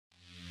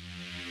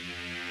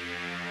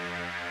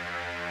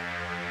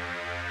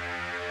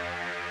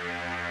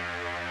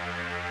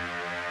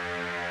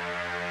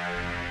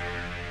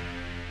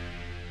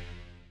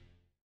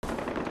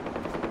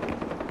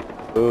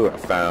Ooh, I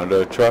found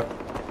a truck.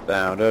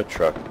 Found a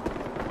truck.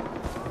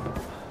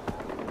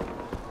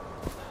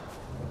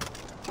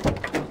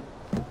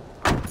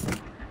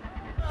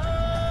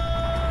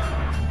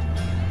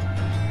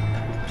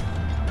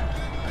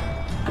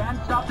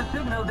 Can't stop the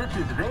signal. This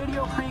is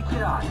Radio Free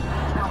Kiran.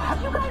 Now,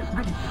 have you guys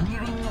been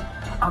hearing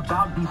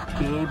about these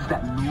caves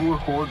that Noor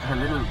holds her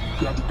little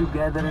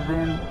get-togethers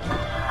in?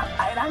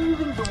 And I'm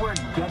using the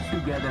word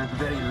get-togethers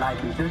very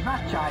lightly. There's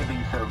not chai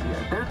being served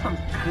here. There's some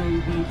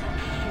crazy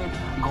shit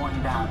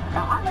going down.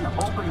 Now, I'm an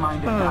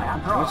open-minded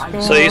guy.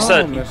 So you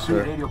said,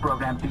 radio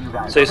program to you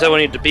guys. so you said when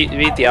you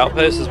beat the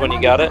outpost is when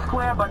you got it?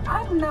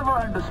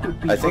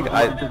 I think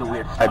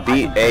I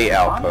beat a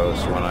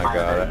outpost when I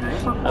got it.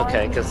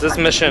 Okay, because this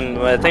mission,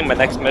 I think my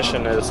next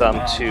mission is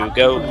to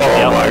go to the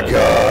Oh my outpost.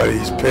 god,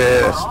 he's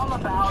pissed.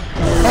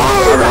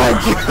 Oh my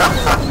god.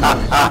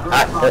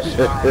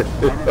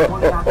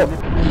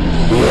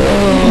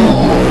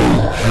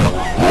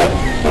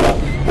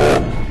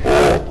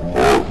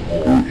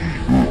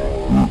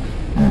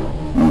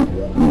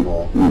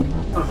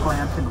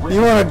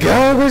 You wanna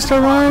go,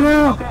 Mr.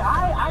 Rhino?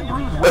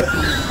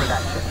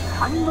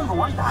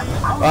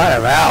 I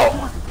am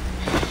out.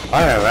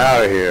 I am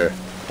out of here.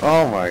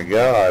 Oh my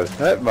god,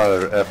 that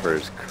mother effer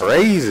is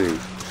crazy.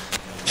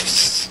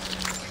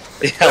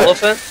 The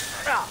elephant?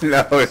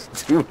 No,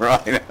 it's two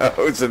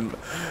rhinos, and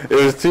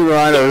it was two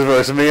rhinos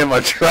versus me and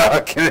my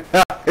truck, and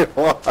I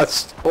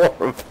lost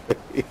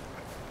horribly.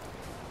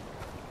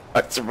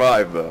 I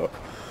survived though.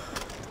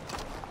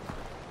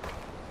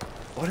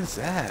 What is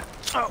that?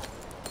 Oh,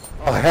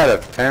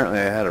 apparently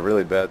I had a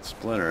really bad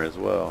splinter as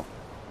well.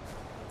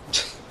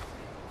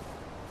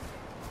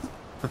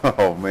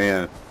 Oh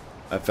man,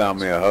 I found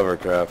me a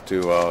hovercraft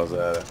too while I was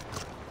at it.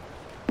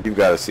 You've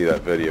got to see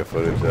that video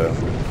footage though.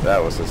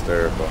 That was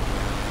hysterical.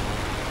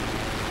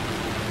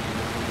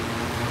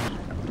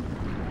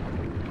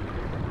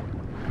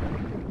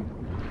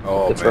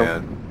 Oh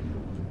man.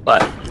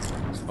 What?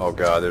 Oh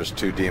god, there's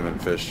two demon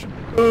fish.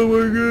 Oh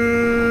my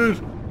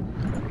god!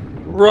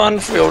 Run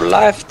for your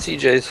life,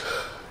 TJs.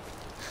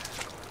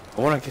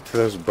 I want to get to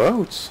those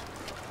boats.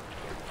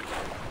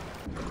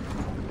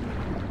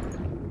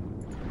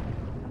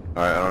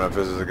 Alright, I don't know if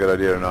this is a good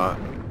idea or not,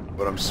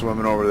 but I'm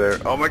swimming over there.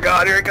 Oh my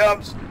god, here he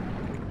comes!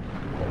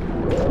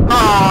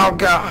 Oh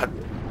god!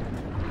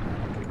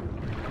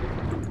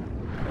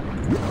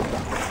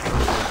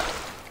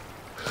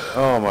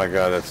 Oh my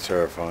god, that's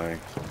terrifying.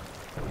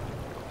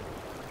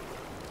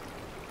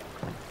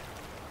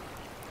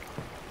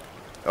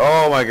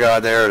 Oh my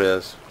god, there it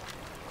is.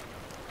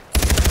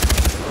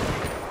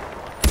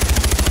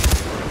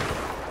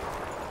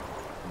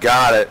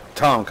 Got it.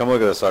 Tom, come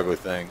look at this ugly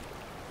thing.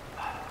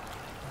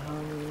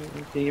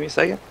 Can you give me a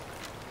second?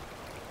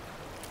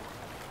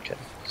 Okay,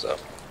 so.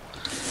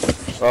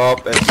 Oh,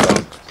 it's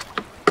sunk.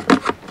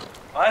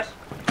 What?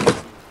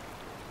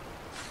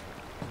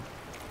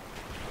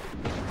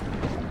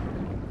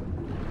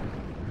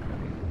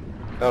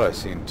 Thought I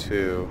seen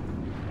two.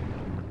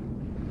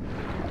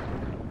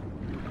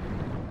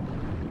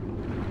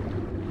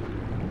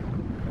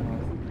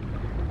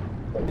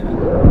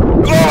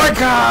 Oh my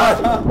god!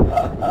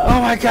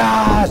 Oh my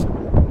god!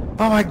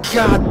 Oh my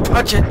god!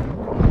 Punch it!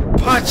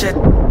 Punch it!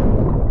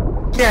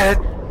 Get it!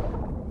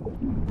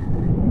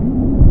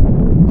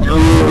 Oh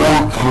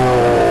my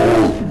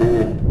god!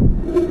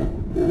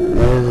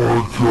 Oh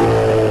my god! Oh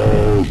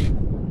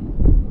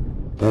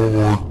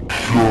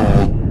my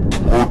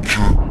god! Punch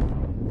it! Punch it!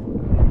 Get it!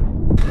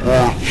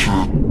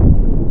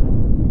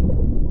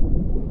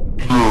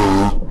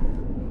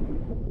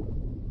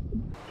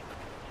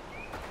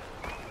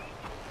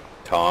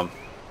 Tom?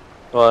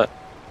 What?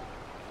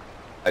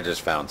 I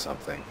just found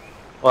something.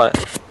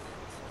 What?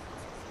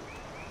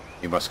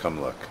 You must come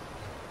look.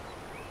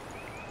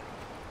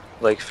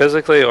 Like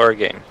physically or a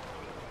game?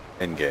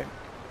 In game.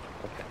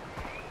 Okay.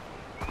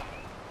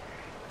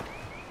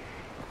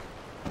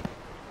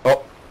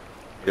 Oh!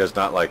 He does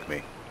not like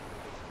me.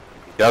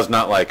 He does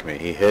not like me.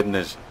 He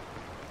hid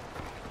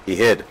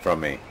from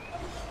me.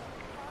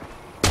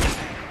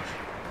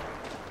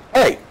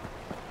 Hey!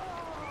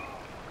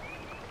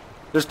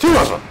 There's two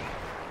of them!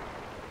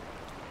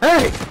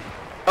 Hey!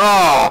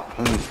 Oh!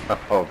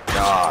 Oh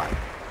god.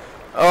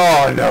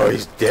 Oh no,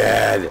 he's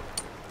dead.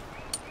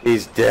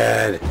 He's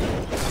dead.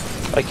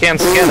 I can't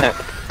skin it.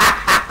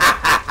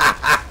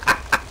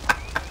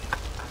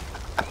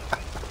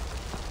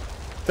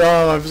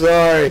 Tom, I'm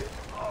sorry.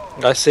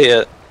 I see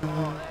it.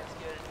 Oh,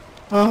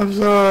 I'm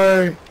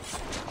sorry.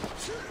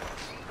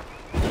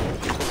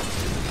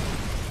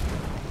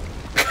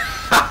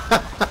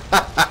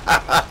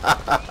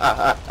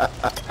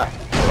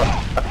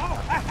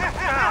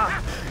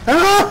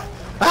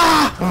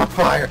 I'm on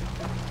fire.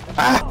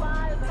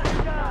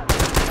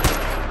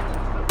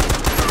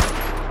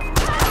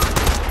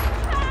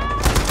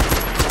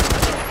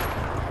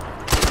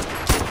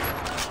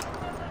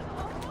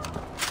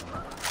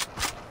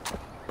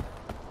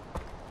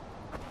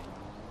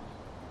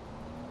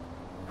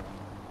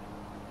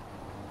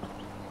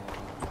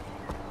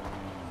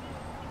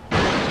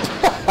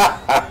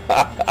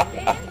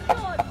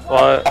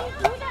 What?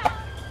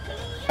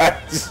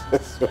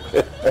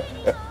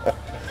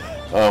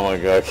 Oh my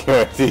god,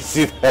 can't wait till you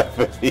see that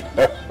video.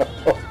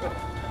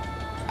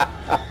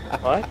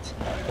 What?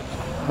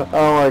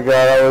 Oh my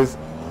god,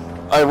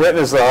 I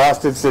witnessed the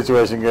hostage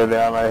situation go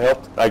down.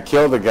 I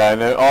killed the guy,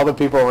 and then all the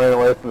people ran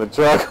away from the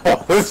truck.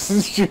 All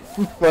this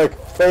like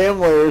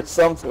family or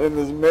something in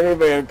this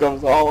minivan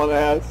comes hauling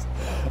ass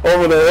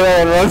over the hill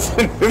and runs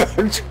into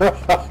the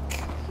truck.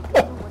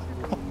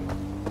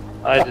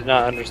 I did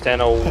not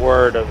understand a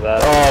word of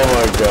that. Oh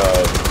my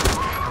god.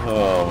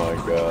 Oh my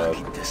god.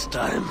 This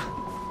time.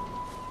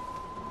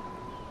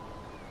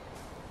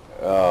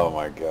 Oh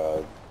my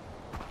god.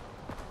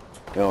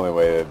 The only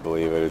way to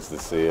believe it is to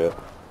see it.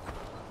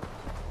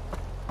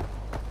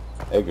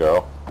 Hey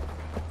girl.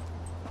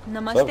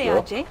 Namaste,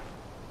 Ajay.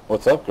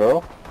 What's up,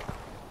 girl?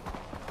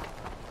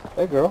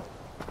 Hey girl.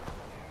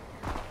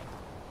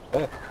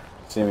 Hey.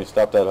 See me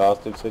stop that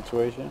hostage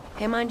situation?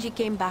 Hemanji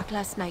came back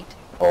last night.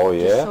 Oh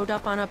He yeah? showed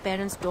up on our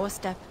parents'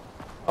 doorstep.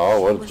 Oh,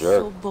 She what a was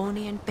jerk. so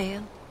bony and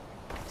pale.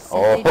 Said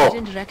Oh. they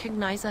didn't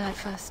recognize her at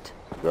first.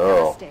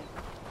 Girl. Namaste.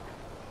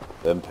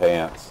 Them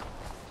pants.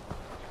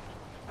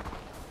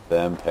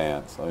 Them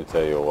pants. Let me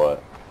tell you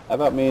what. How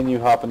about me and you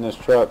hop in this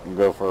truck and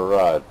go for a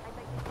ride?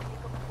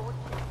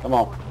 Come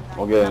on.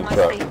 We'll get in the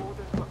truck.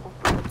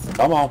 Namaste.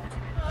 Come on.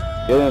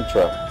 Get in the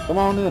truck. Come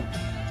on in.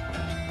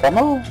 Come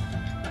on.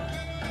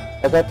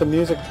 I got the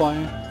music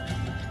playing.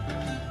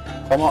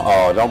 Come on.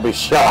 Oh, don't be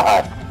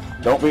shy.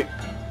 Don't be...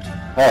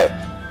 Hey.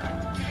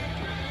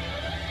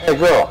 Hey,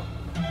 girl.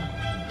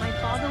 My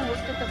father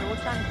worked at the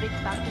Roshan brick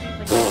factory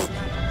when he was young.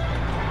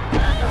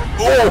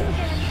 Oh!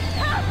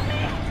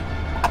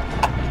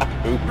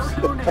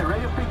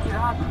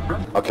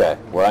 Okay,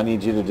 what I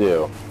need you to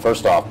do,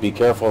 first off, be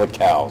careful of the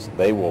cows.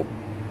 They will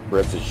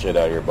rip the shit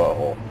out of your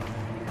butthole.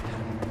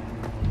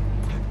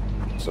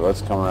 So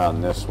let's come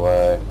around this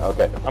way.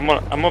 Okay. I'm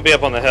gonna be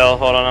up on the hill.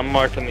 Hold on, I'm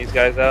marking these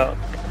guys out.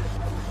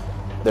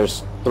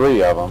 There's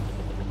 3 of them.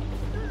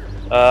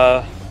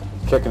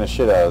 Kicking the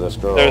shit out of this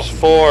girl. There's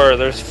 4.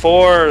 There's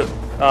 4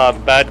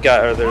 bad guy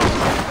or there's.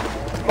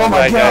 Oh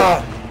my bad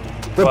god! guys.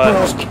 The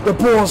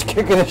bull's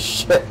kicking the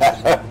shit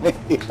out of me.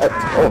 I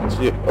told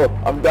you.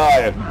 I'm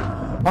dying.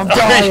 I'm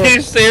dying. Are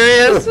you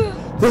serious?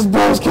 This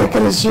bull's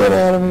kicking the shit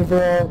out of me,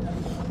 bro.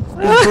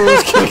 This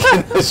bull's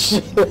kicking the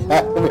shit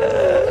out of me.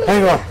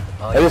 Hang on.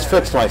 I just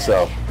fixed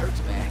myself.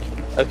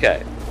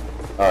 Okay.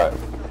 Alright.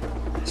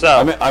 So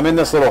I'm in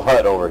this little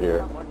hut over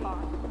here.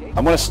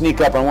 I'm gonna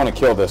sneak up. I want to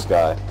kill this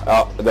guy.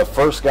 The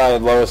first guy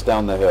lowest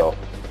down the hill.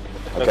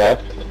 Okay?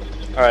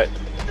 All right.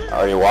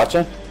 Are you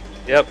watching?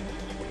 Yep.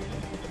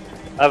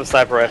 I have a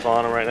sniper rifle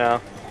on him right now.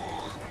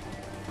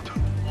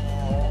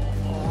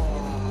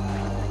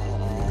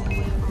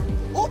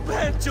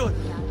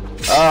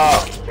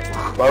 Oh,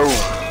 boom.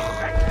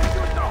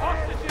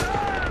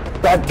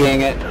 God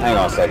dang it. Hang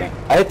on a second.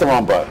 I hit the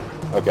wrong button.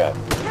 Okay.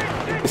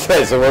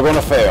 Okay, so we're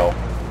gonna fail.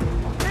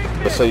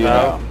 Just so you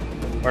know.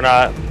 We're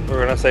not.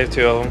 We're gonna save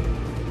 2 of them.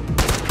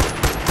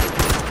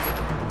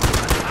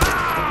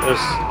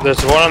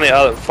 There's one on the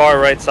other far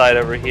right side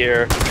over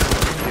here.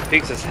 He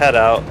peeks his head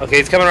out. Okay,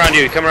 he's coming around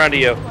you. He's coming around to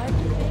you.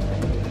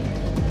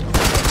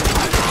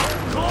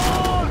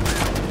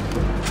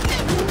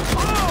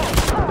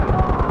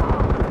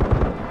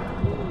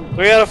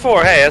 Three out of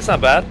 4. Hey, that's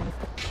not bad.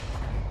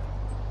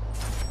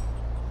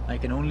 I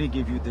can only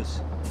give you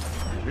this.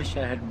 I wish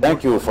I had more.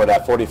 Thank you for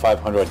that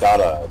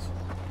 $4,500.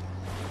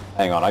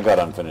 Hang on, I got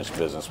unfinished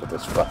business with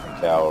this fucking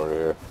cow over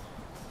here.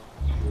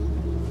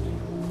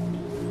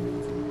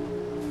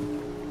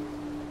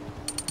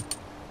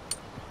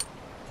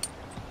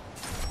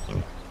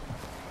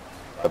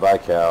 Bye-bye,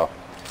 cow.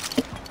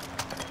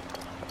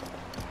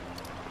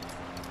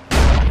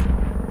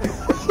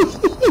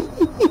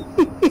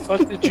 What the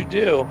fuck did you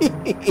do?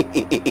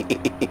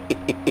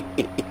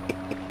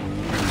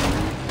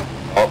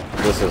 Oh,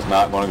 this is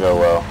not going to go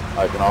well.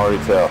 I can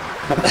already tell.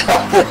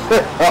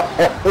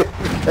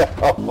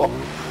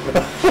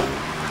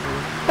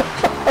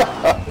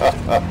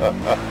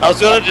 I was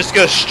gonna just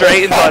go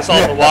straight until I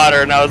saw the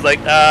water, and I was like,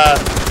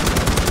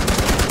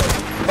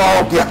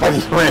 Oh god,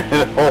 you ran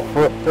it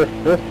over.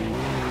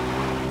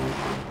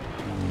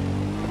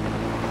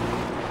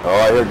 Oh,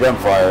 I hear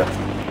gunfire. Oh,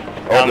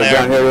 Down they're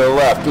there. down here to the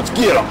left. Let's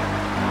get them.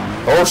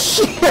 Oh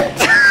shit!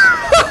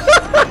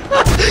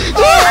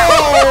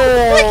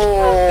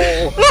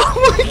 Oh!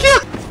 oh my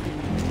god!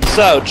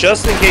 So,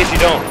 just in case you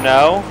don't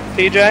know,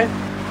 TJ,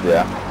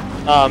 Yeah.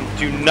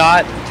 do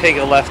not take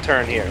a left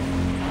turn here.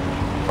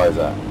 Why is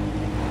that?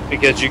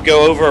 Because you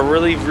go over a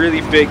really,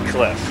 really big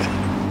cliff.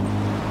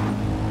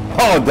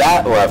 Oh,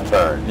 that left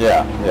turn.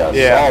 Yeah, yeah,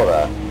 Yeah. saw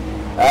that.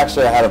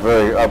 Actually, I had a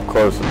very up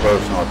close and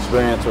personal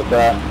experience with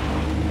that.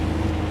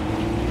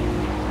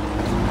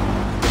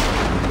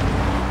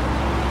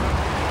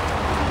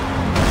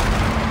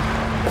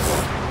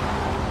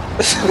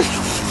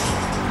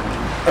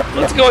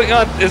 What's going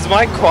on? Is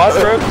my quad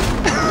broke?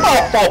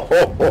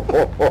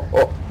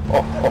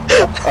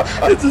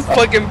 Is this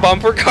fucking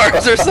bumper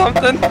cars or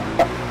something?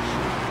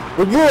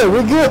 We're good,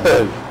 we're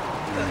good.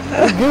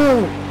 We're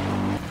good.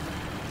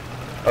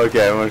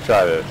 Okay, I'm gonna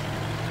try this.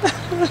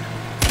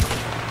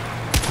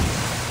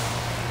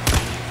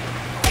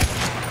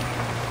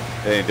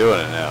 They ain't doing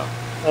it now.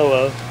 Oh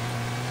well.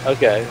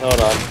 Okay, hold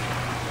on.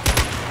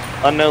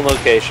 Unknown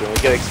location. We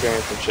get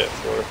experience and shit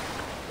for.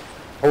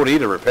 Hold E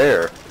to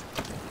repair.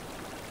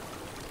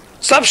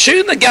 Stop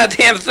shooting the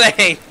goddamn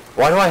thing!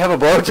 Why do I have a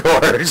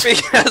blowtorch?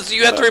 Because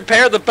you have to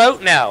repair the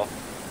boat now.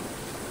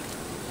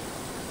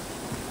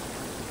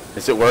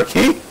 Is it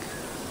working?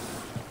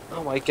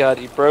 Oh my god,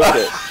 you broke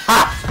it.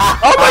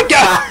 Oh my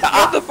god!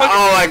 What the fuck?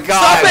 Oh my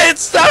god! Stop it!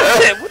 Stop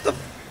it! What the?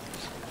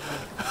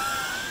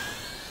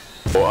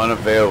 Well,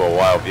 unavailable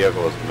while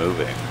vehicle is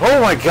moving. Oh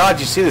my god,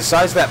 you see the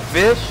size of that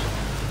fish?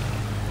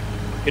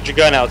 Get your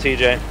gun out,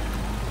 TJ.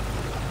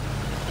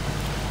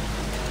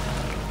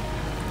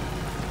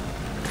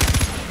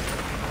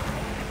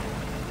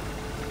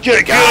 Get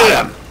it!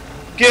 Get him!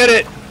 Get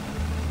it!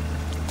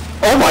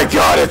 Oh my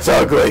god, it's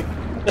ugly!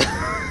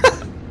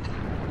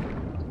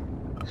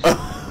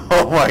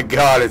 Oh my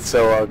god, it's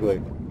so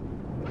ugly.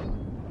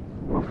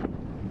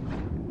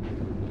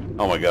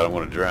 Oh my god, I'm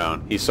gonna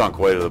drown. He sunk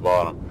way to the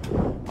bottom.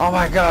 Oh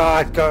my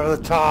god, go to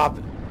the top!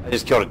 I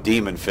just killed a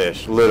demon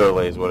fish,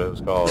 literally is what it was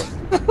called.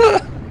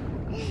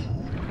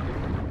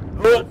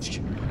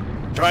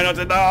 Try not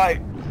to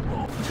die!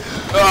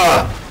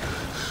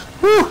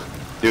 Whew.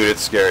 Dude,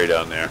 it's scary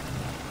down there.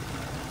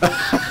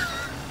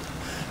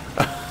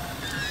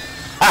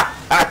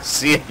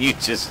 Seeing you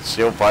just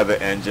chill by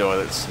the engine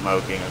with it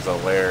smoking is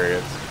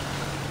hilarious.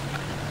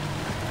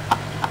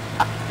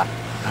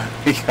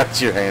 You got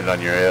your hand on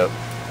your hip.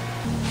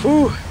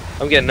 Whew.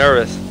 I'm getting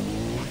nervous.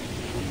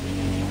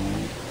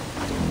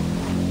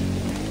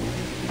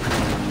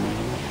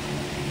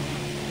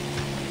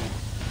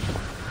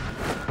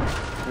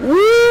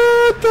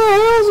 What the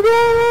hell's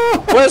going on?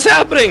 What is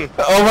happening?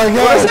 Oh my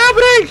god! What is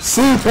happening?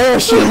 See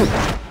parachute!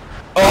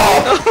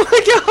 Oh! Oh my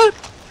god!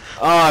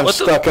 Oh, I'm What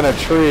stuck in a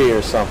tree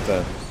or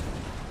something.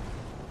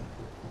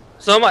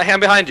 So my hand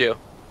behind you.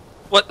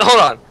 What? Hold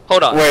on.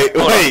 Hold on. Wait,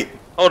 hold wait!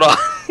 On. Hold on.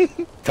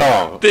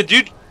 Tom.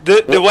 Did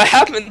what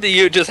happened to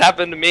you just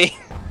happened to me?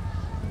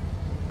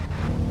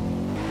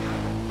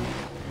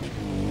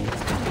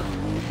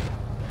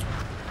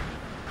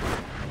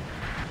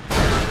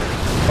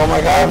 Oh my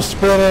god, I'm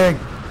spinning!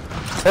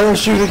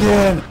 Parachute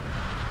again!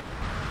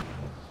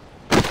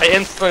 I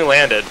instantly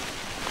landed.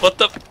 What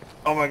the?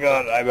 Oh my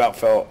god, I about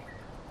fell.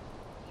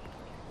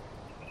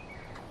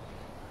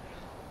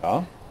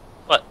 Huh?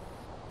 What?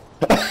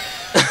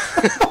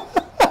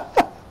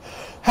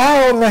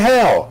 How in the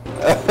hell?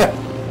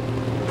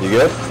 You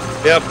good?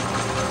 Yep.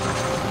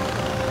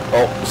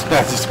 Oh,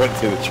 I just went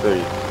through the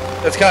tree.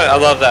 It's kind of. I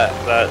love that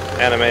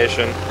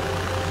animation.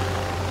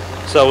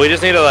 So we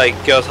just need to like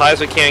go as high as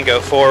we can,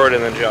 go forward,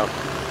 and then jump.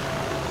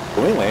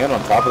 Can we land on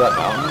top of that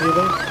mountain, do you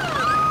think?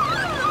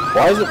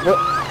 Why is it...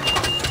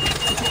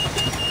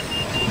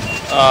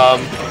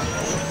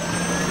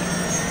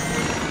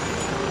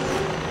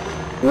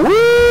 Woo!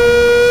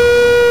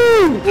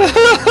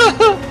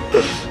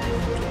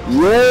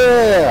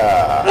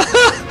 Yeah!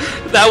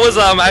 That was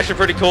actually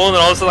pretty cool, and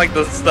then also like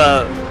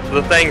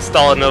the thing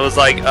stalled, and it was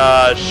like,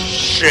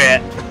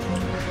 shit.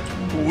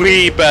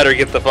 We better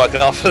get the fuck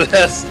off of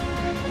this.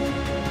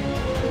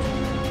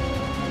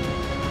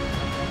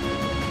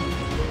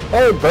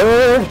 Hey,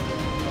 bird!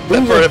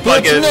 That bird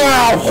fucking...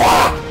 now!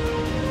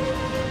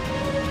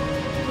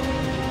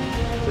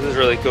 This is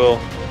really cool.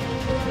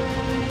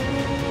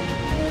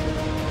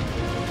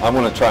 I'm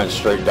gonna try and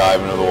straight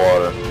dive into the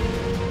water.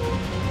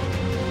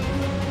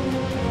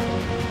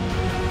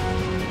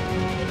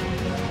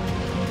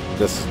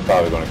 This is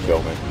probably gonna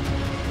kill me.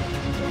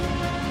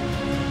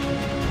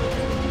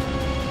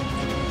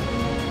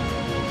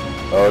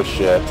 Oh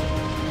shit.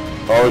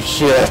 Oh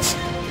shit.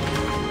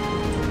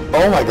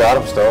 Oh my god,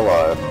 I'm still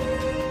alive.